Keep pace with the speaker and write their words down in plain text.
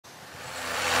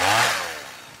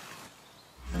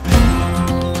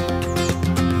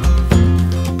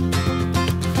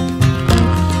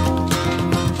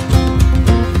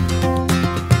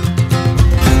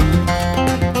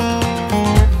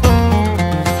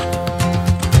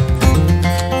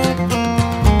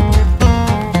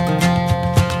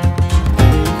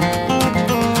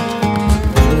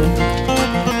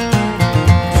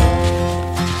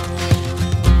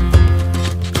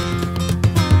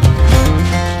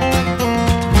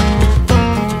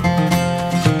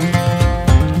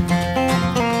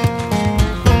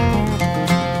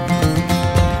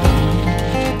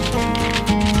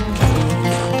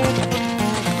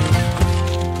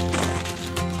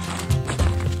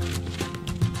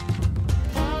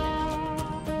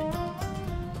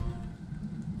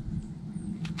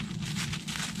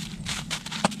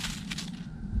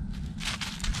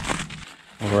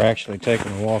we're actually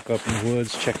taking a walk up in the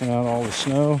woods, checking out all the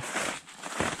snow.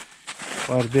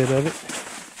 Quite a bit of it.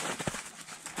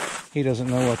 He doesn't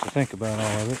know what to think about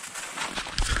all of it.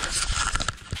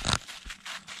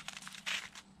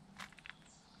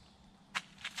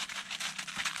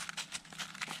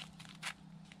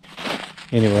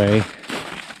 Anyway,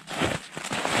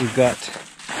 we've got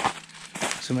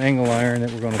some angle iron that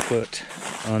we're going to put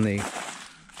on the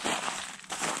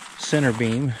center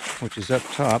beam, which is up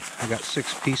top. I got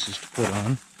 6 pieces to put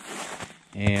on,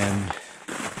 and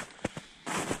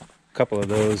a couple of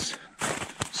those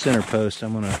center posts,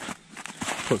 I'm going to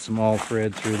put some all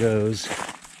thread through those.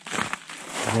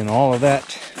 And then all of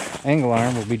that angle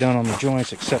iron will be done on the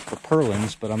joints except for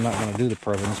purlins, but I'm not going to do the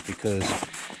purlins because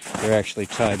they're actually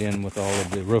tied in with all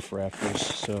of the roof rafters,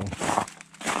 so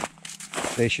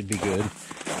they should be good.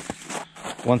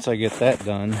 Once I get that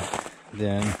done,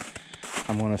 then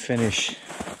I'm going to finish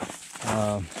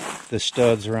the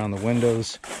studs around the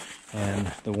windows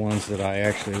and the ones that I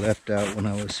actually left out when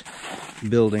I was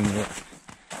building the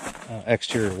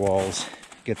exterior walls.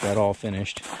 Get that all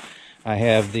finished. I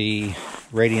have the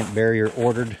radiant barrier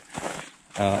ordered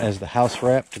as the house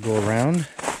wrap to go around.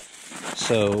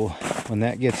 So when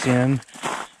that gets in,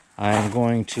 I'm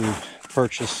going to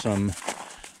purchase some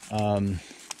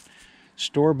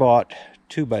store-bought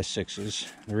 2x6s.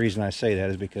 The reason I say that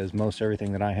is because most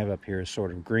everything that I have up here is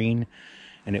sort of green,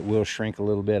 and it will shrink a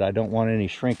little bit. I don't want any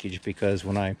shrinkage because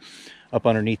when I, up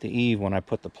underneath the eave, when I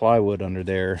put the plywood under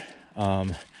there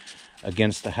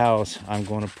against the house, I'm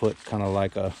going to put kind of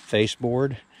like a face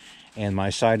board, and my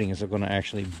sidings are going to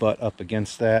actually butt up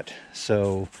against that,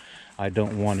 so I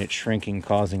don't want it shrinking,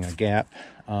 causing a gap,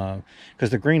 because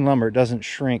the green lumber doesn't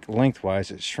shrink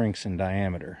lengthwise, it shrinks in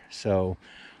diameter. So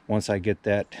once I get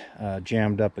that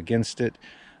jammed up against it,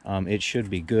 it should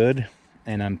be good.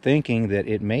 And I'm thinking that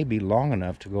it may be long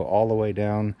enough to go all the way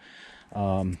down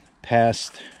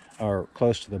past or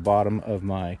close to the bottom of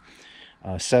my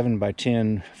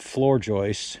 7x10 floor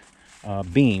joist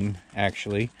beam,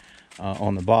 actually,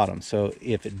 on the bottom. So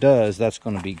if it does, that's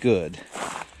going to be good,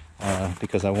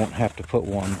 because I won't have to put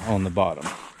one on the bottom.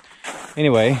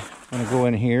 Anyway, I'm going to go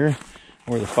in here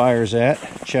where the fire's at,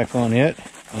 check on it,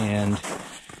 and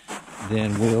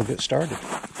then we'll get started.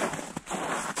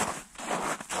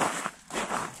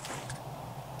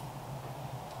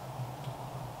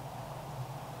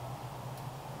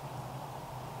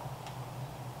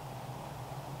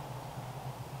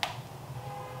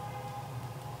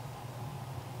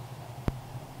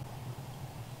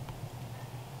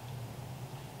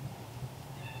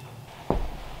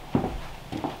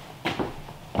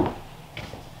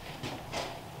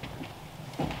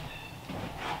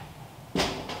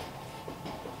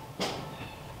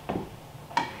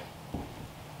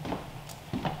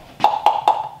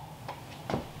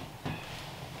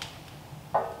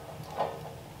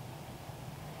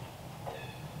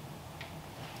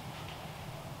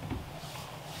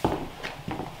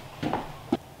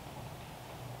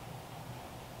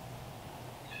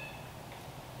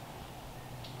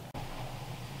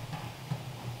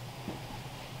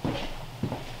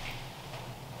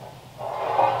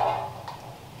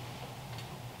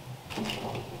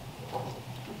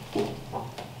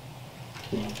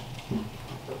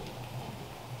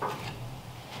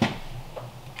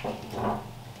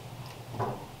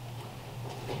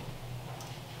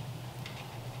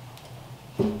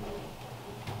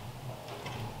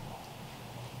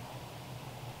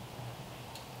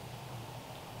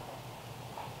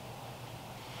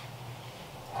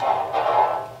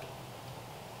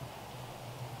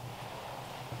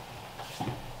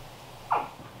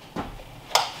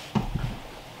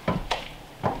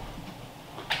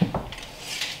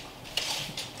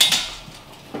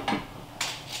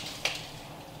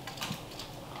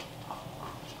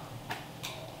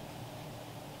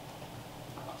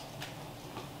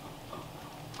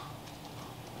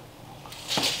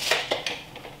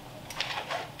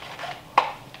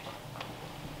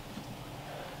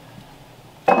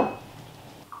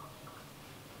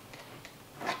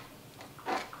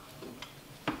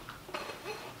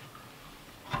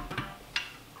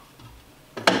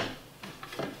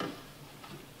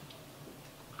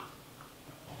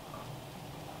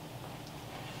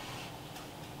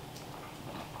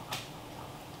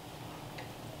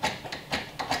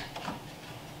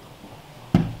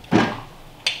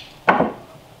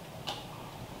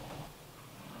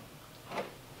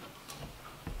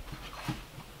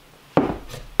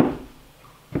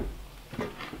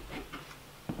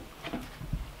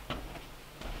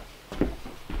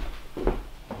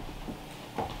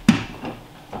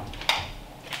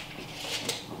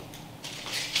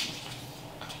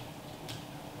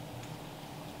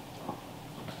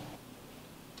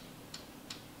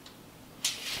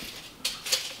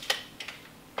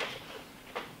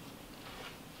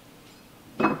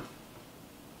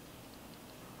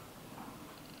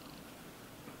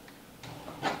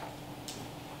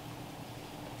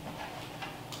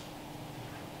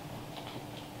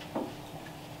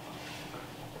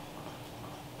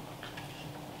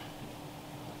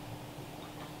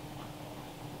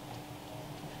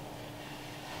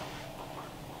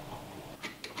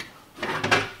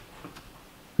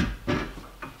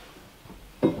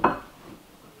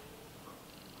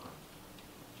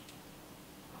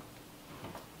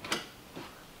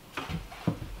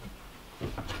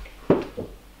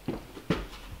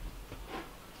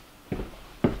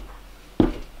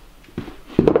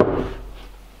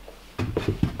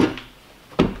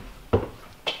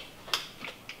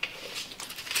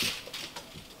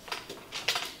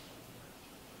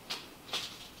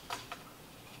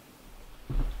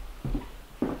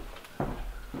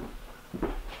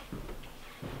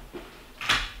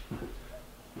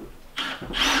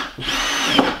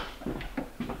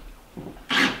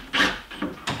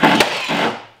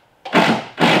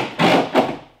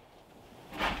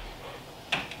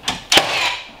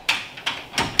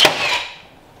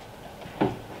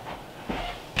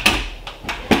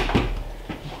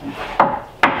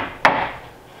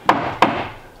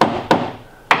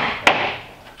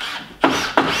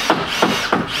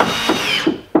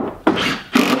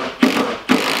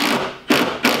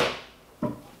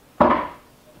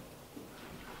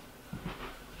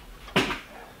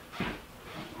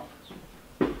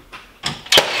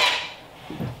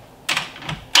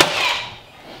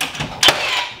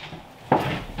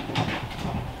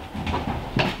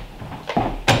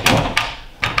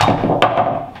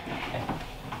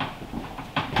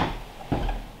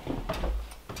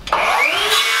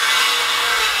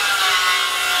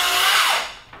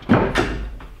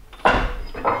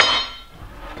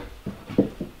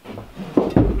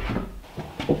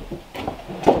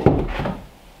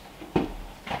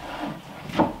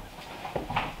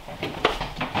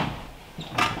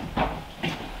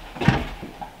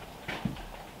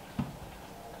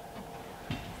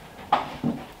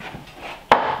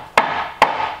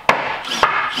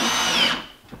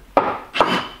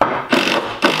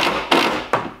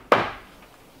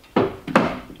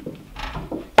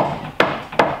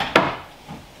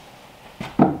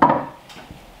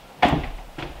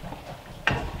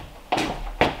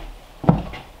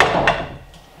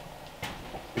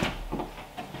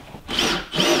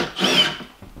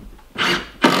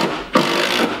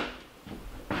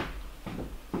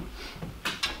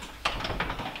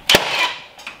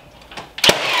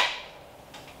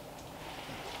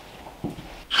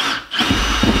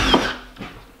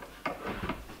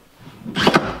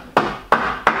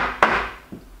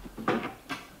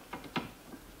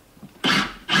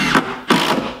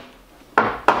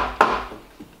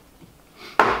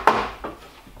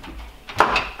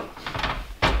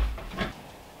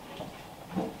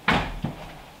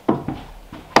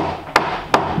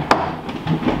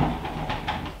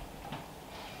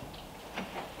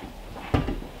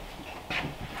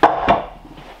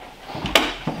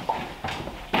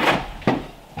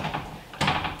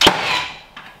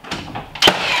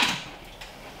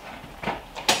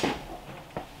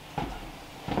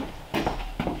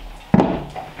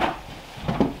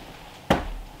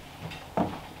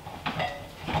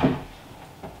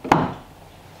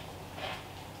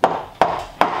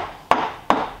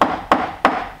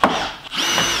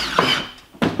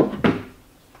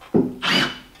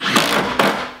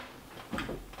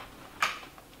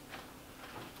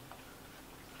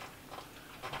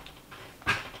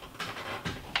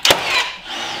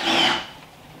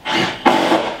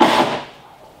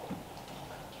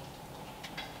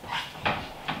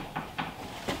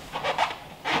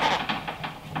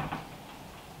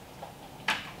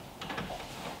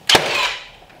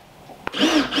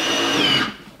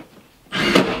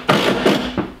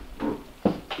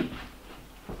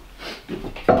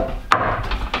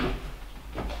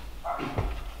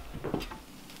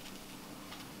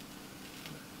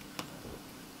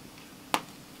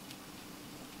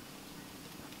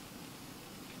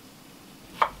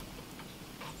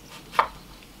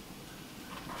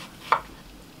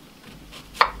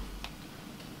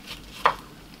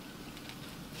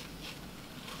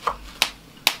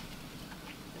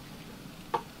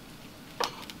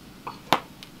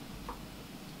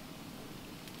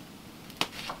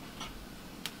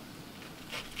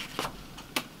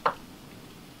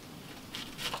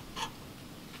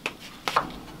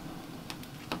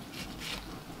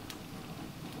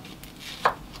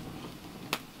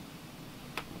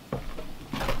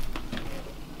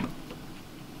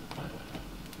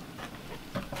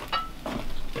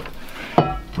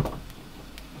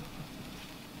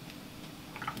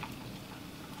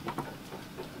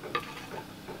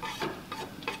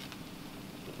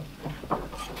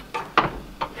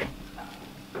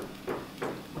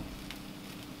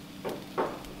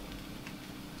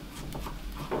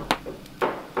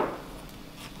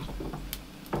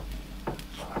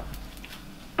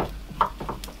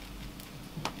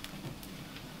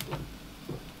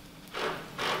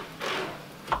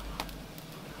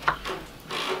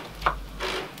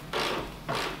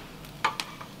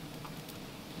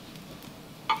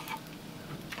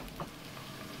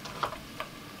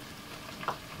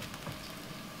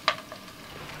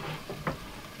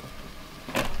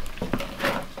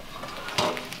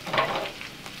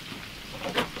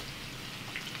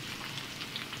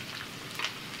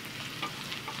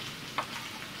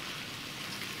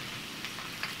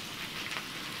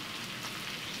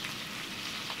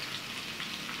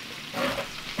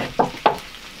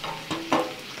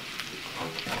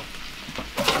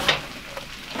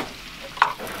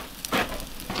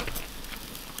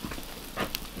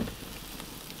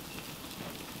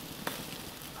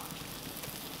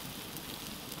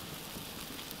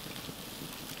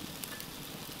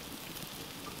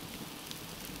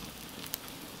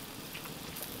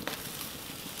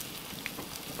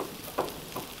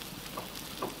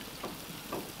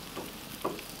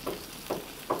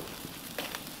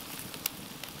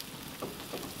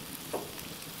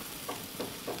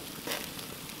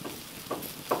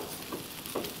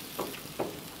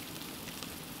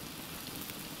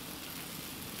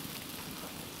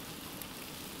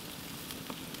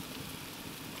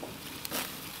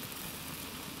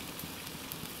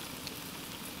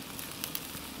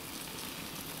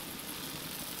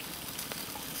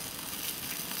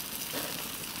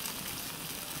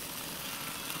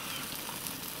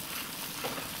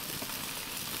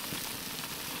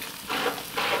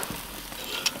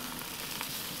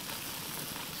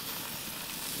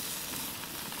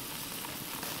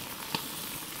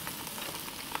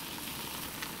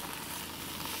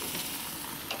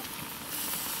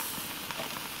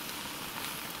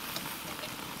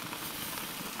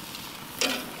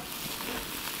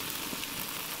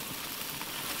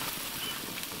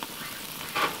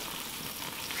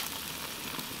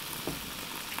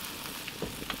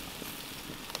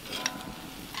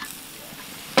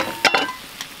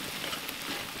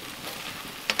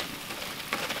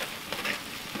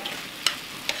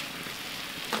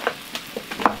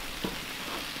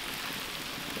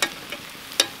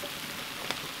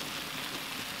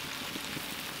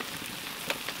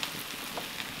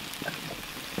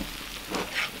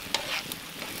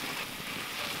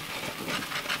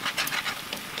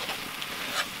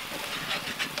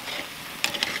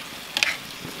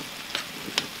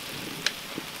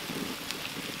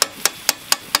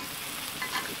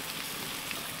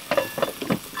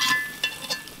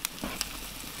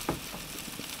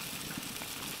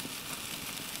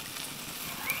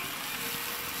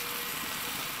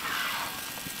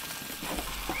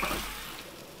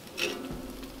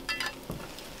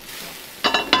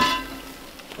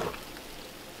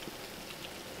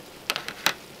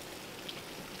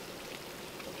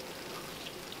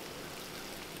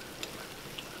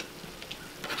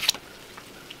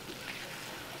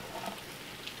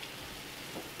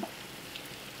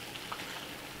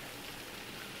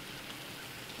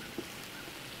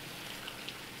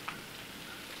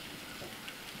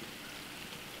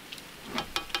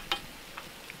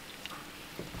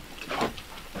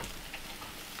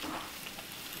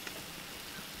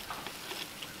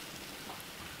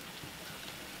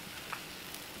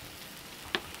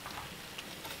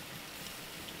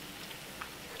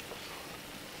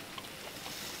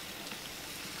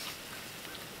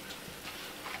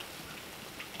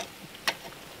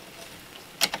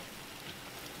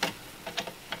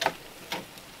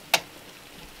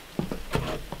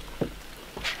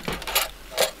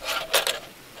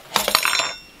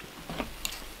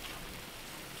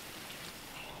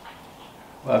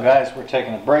 Well guys, we're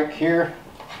taking a break here,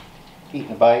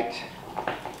 eating a bite.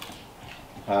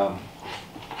 So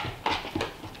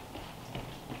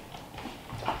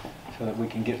that we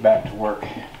can get back to work.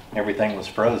 Everything was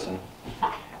frozen.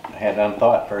 I had to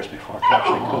unthaw it first before I could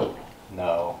actually cook.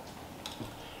 No.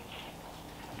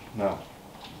 No.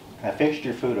 I fixed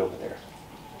your food over there.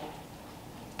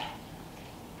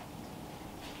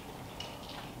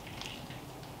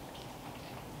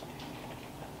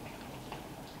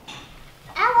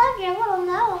 I love your little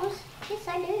nose. Yes,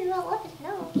 I do. I love his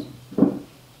nose.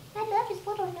 I love his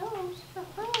little nose.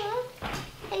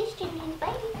 Tasting his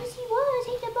baby. Yes, he was.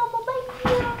 He's a bubble baby.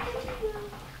 He's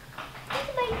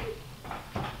a baby.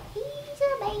 He's a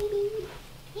baby.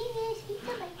 Yes, he's a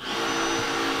baby.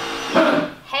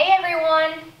 Hey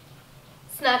everyone!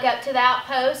 Snuck up to the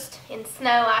Outpost in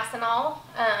snow, ice and all.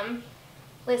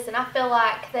 Listen, I feel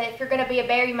like that if you're going to be a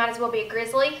bear, you might as well be a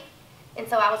grizzly. And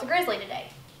so I was a grizzly today.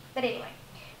 But anyway,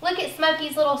 look at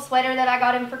Smoky's little sweater that I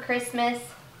got him for Christmas.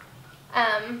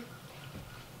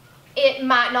 It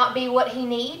might not be what he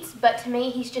needs, but to me,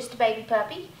 he's just a baby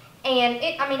puppy. And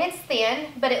I mean, it's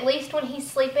thin, but at least when he's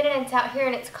sleeping and it's out here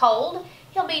and it's cold,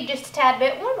 he'll be just a tad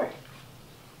bit warmer.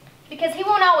 Because he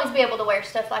won't always be able to wear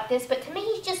stuff like this, but to me,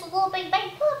 he's just a little baby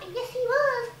puppy. Yes, he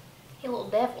was. He a little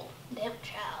devil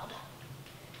child.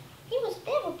 He was a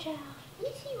devil child.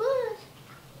 Yes, he was.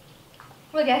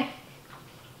 Look at him.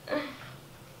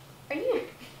 Are you?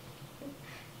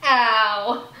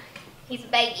 Ow. He's a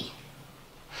baby.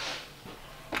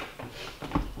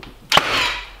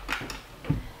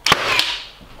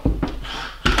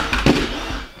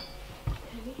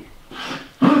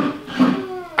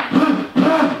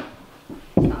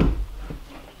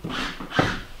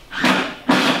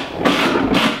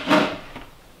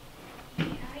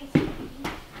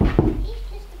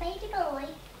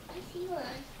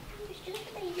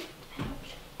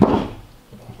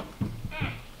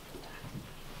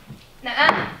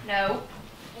 No.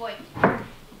 Boy.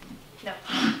 No.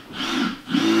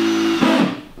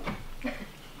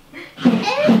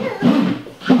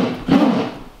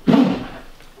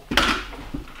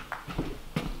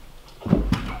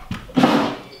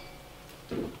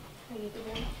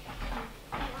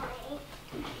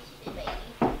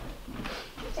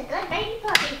 It's a good baby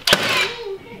puppy.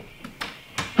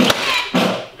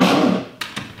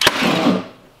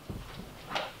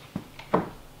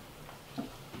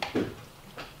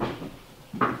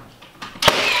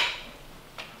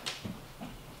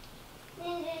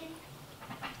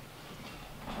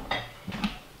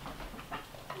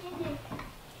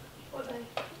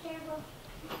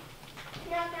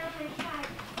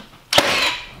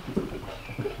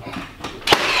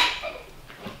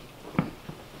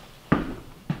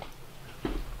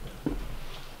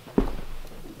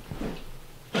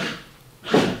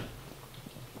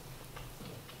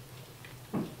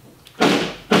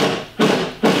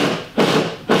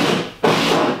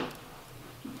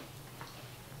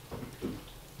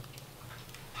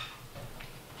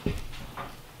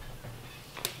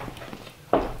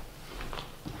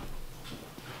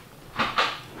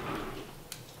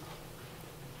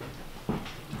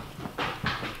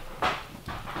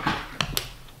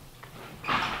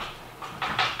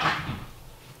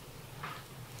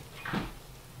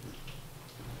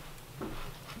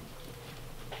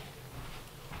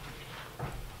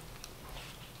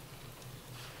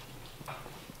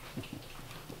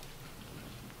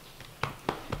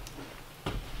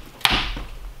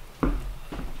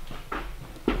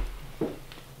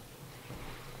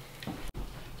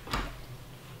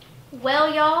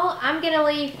 Well, y'all, I'm going to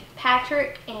leave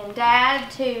Patrick and Dad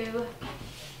to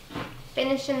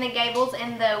finishing the gables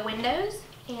and the windows.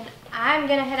 And I'm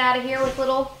going to head out of here with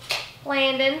little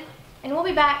Landon. And we'll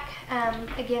be back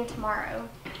again tomorrow.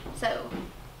 So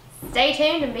stay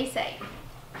tuned and be safe.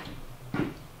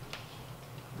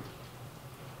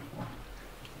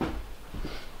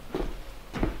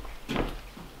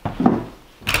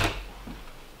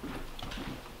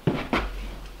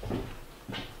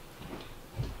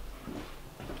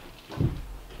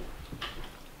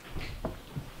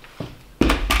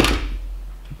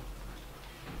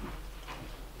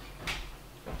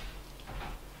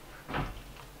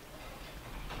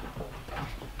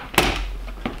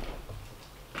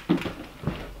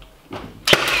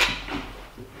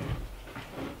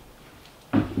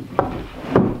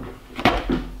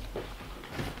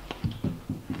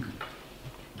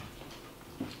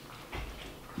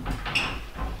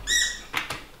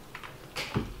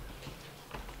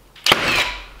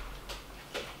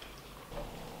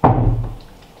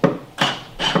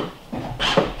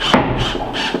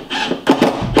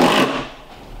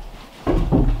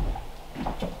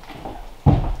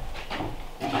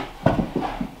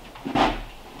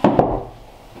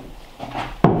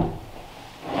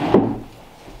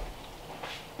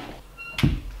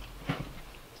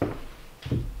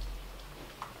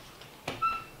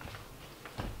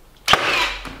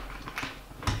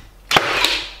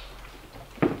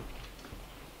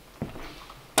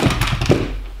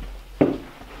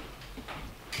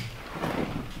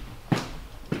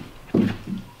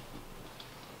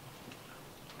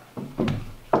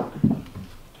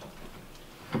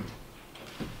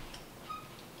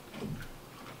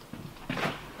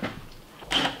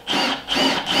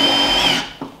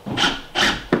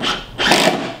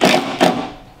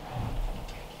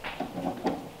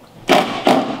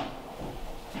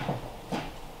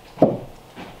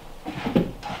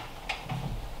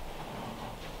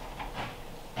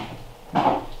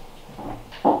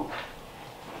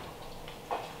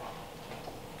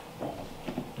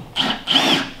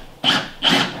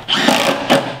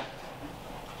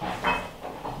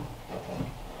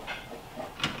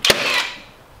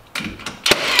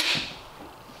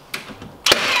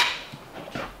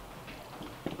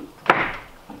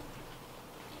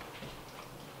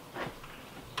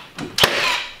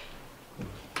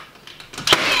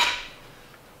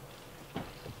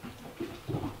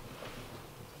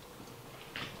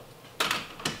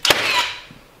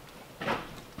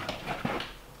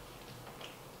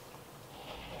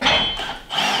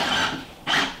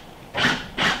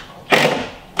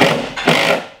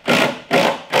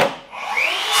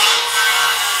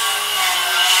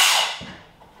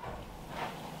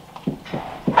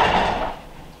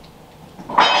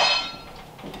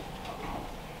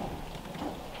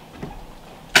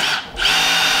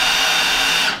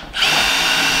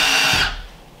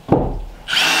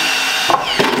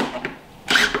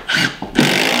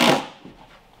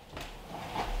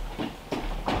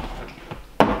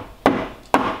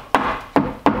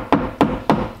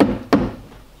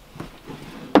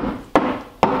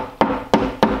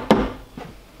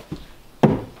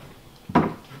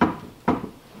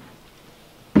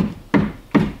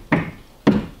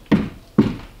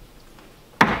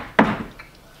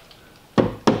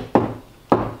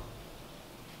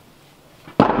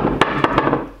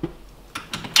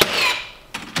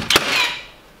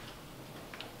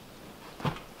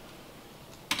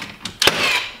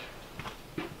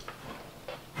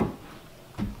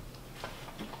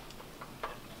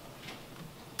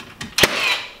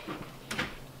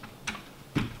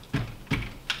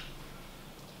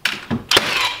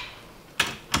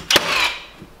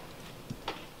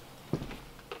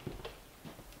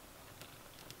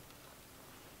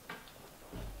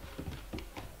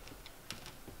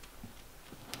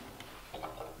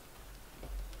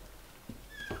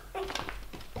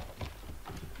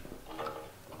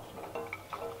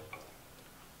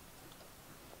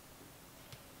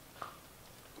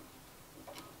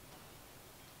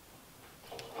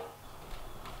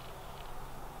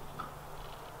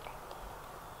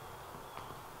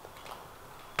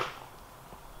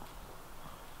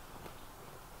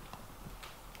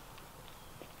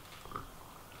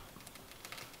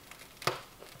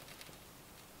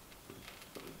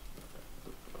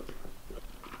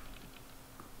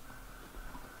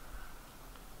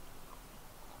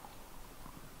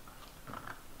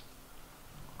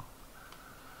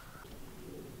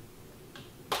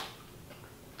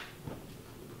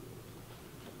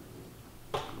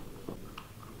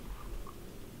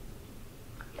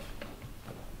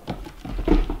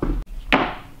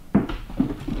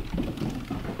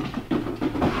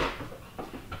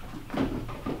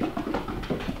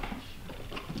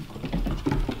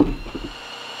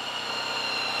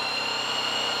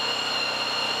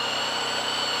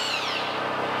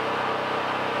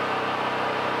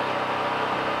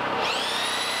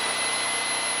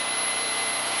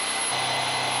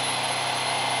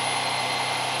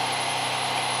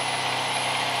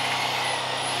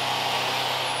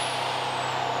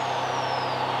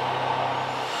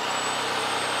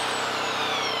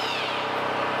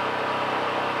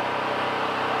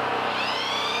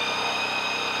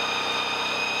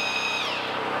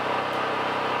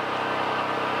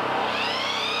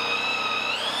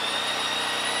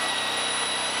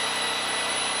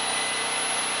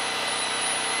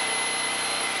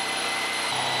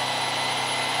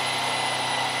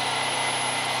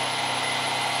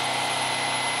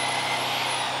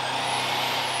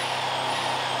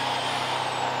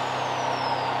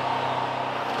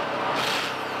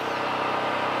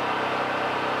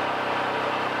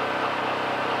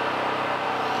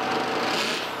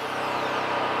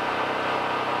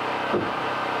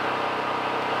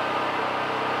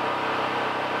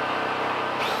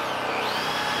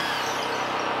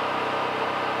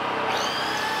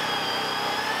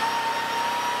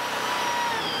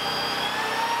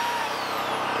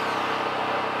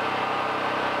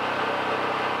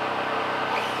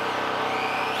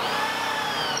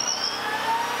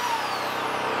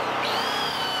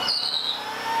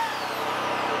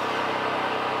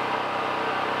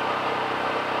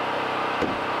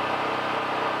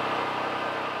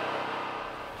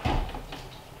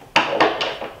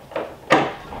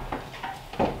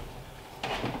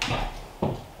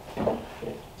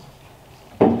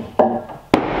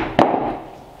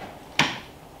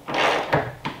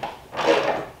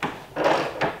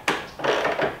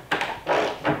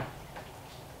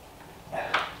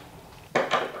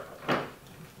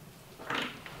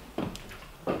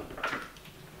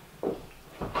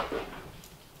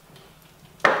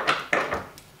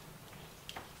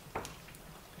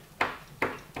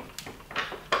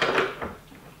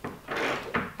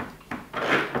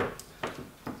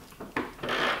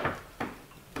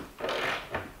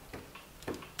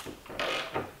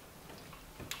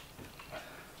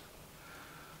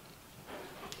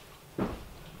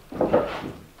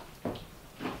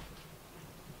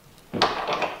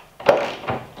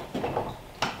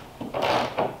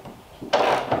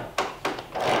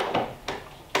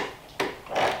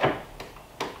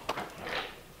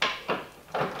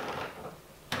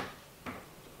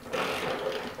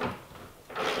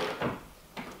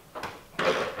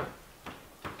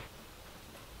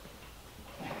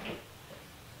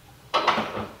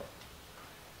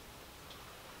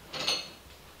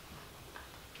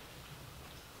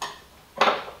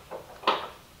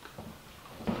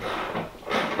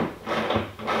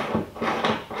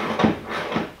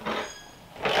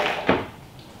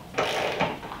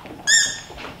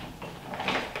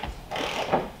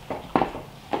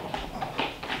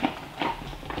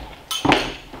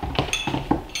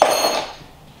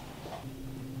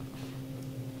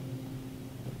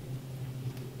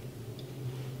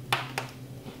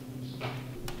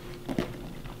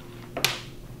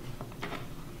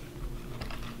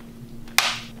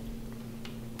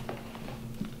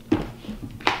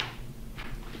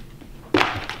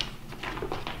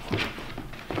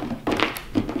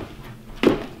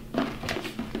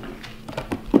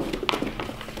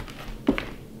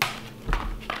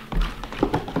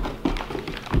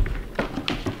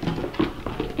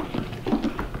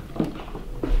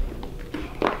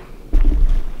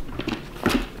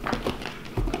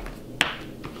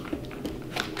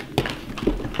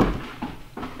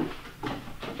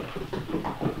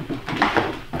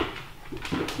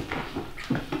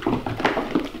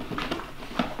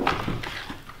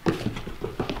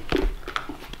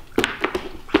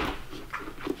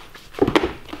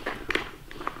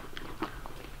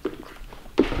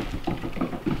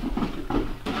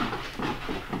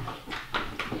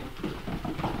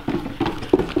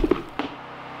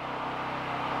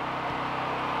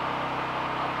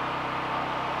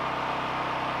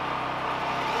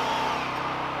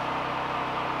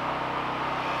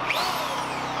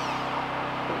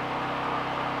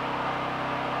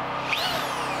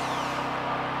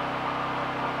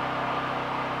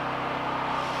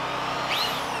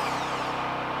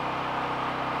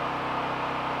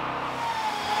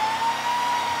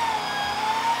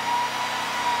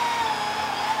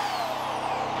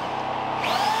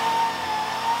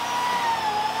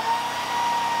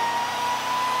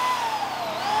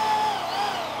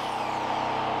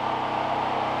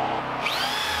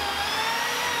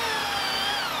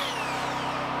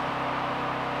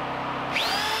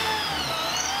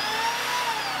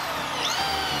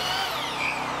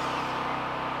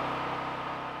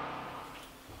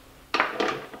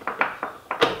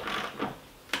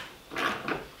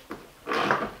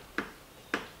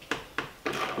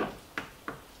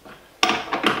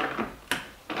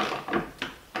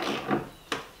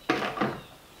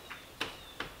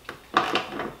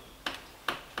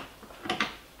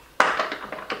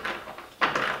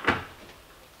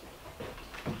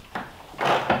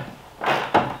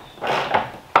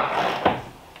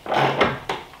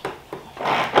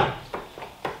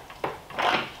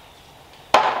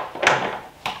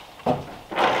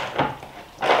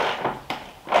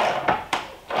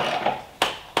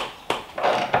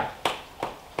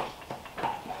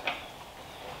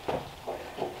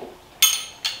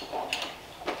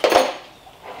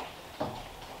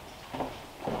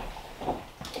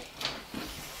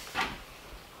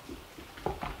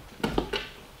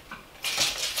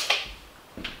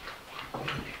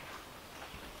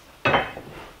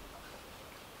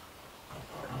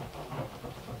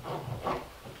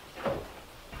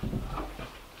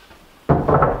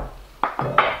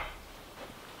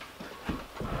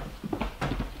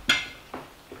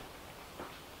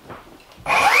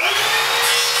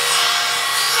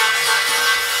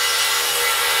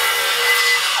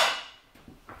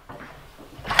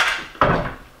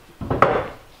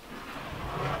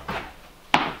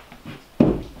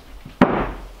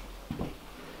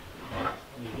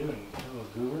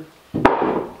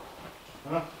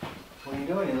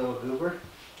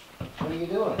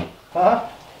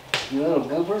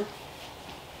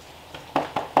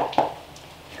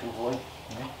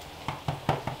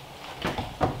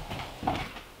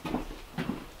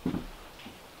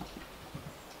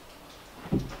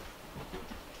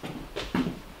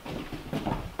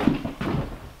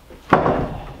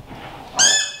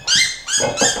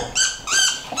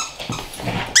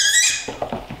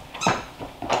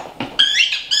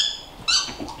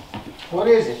 What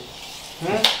is it?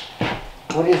 Hmm?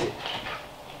 What is it?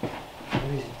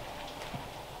 What is it?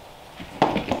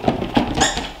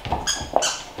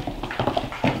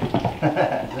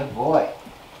 Good boy.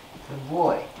 Good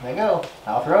boy. Let go.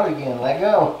 I'll throw it again. Let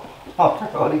go. I'll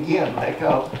throw it again. Let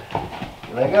go.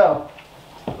 Let go.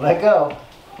 Let go.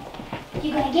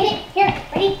 You gonna get it? Here,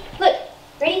 ready? Look,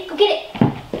 ready? Go get it.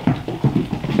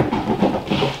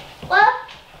 Well,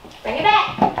 bring it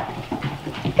back.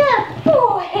 Good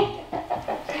boy.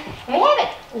 Let me have it.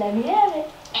 Let me have it.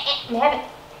 Let me have it.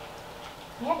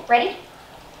 Let me have it. Ready?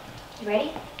 You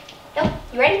ready? Nope.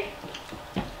 You ready?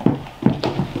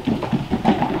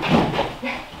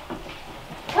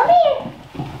 Come here.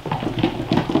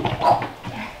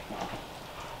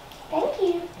 Thank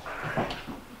you.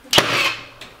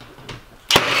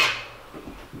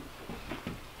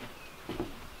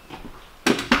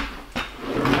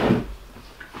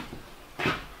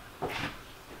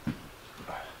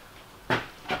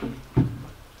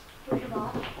 Where's your ball?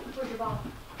 Where's your ball?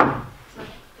 Son,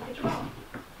 look at your ball.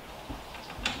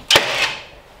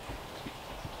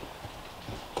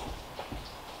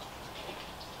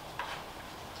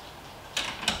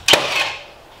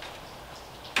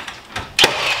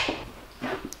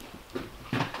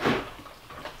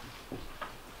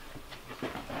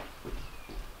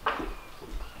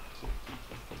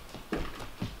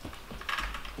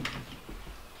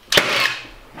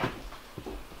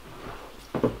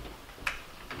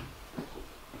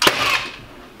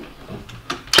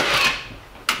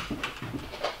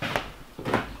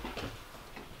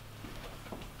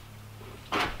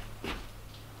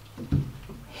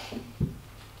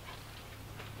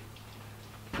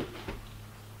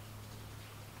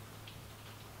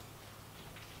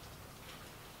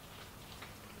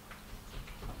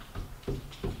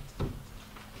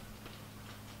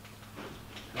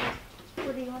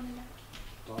 What do you want to know?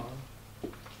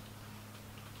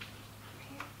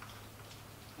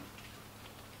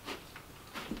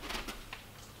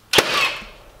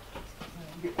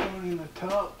 Get one in the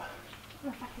top. I don't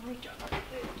know if I can reach over there.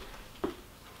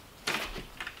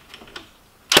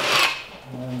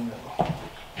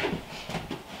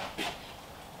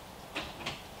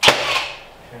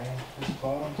 Okay, this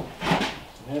bottom,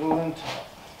 middle, and top.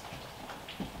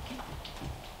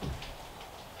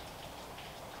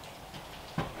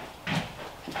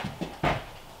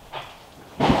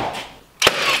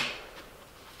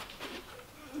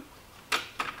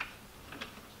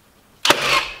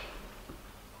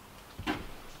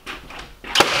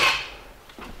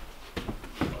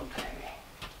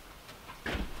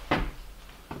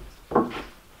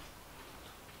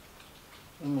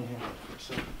 Let me handle it for a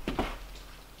second.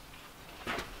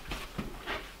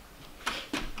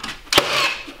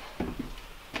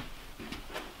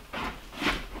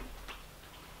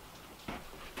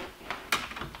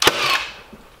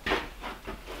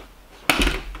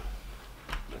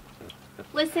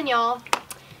 Listen, y'all,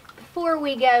 before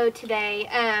we go today,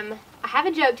 I have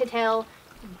a joke to tell.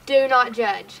 Do not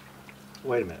judge.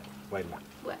 Wait a minute. Wait a minute.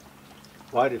 What?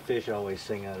 Why do fish always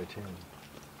sing out of tune?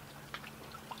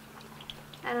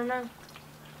 I don't know.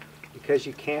 Because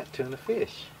you can't tune a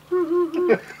fish.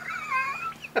 What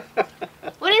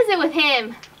is it with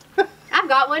him? I've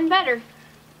got one better.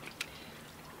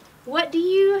 What do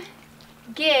you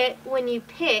get when you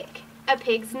pick a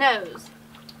pig's nose?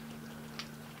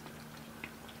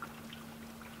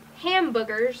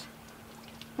 Hamburgers.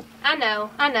 I know.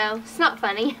 It's not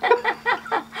funny.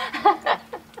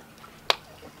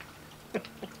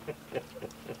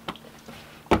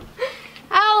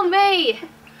 Oh me!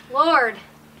 Lord.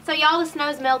 So y'all, the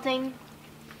snow's melting.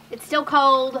 It's still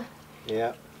cold.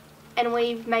 Yeah. And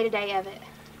we've made a day of it.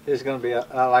 There's going to be,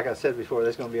 like I said before,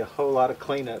 there's going to be a whole lot of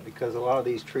cleanup because a lot of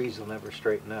these trees will never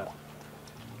straighten up.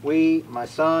 My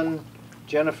son,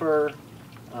 Jennifer.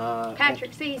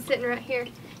 Patrick, see, he's sitting right here.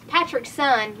 Patrick's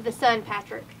son, the son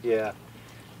Patrick. Yeah.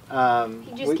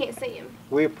 You just can't see him.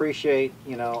 We appreciate,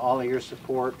 all of your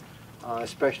support,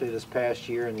 especially this past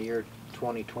year in the year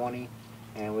 2020.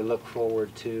 And we look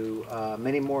forward to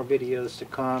many more videos to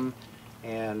come.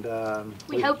 And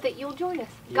we hope that you'll join us.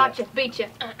 Yeah. Gotcha. Beat you.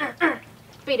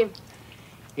 Beat him.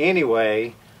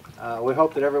 Anyway, we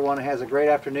hope that everyone has a great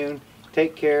afternoon.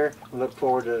 Take care. We look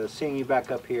forward to seeing you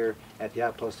back up here at the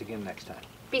Outpost again next time.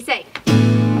 Be safe.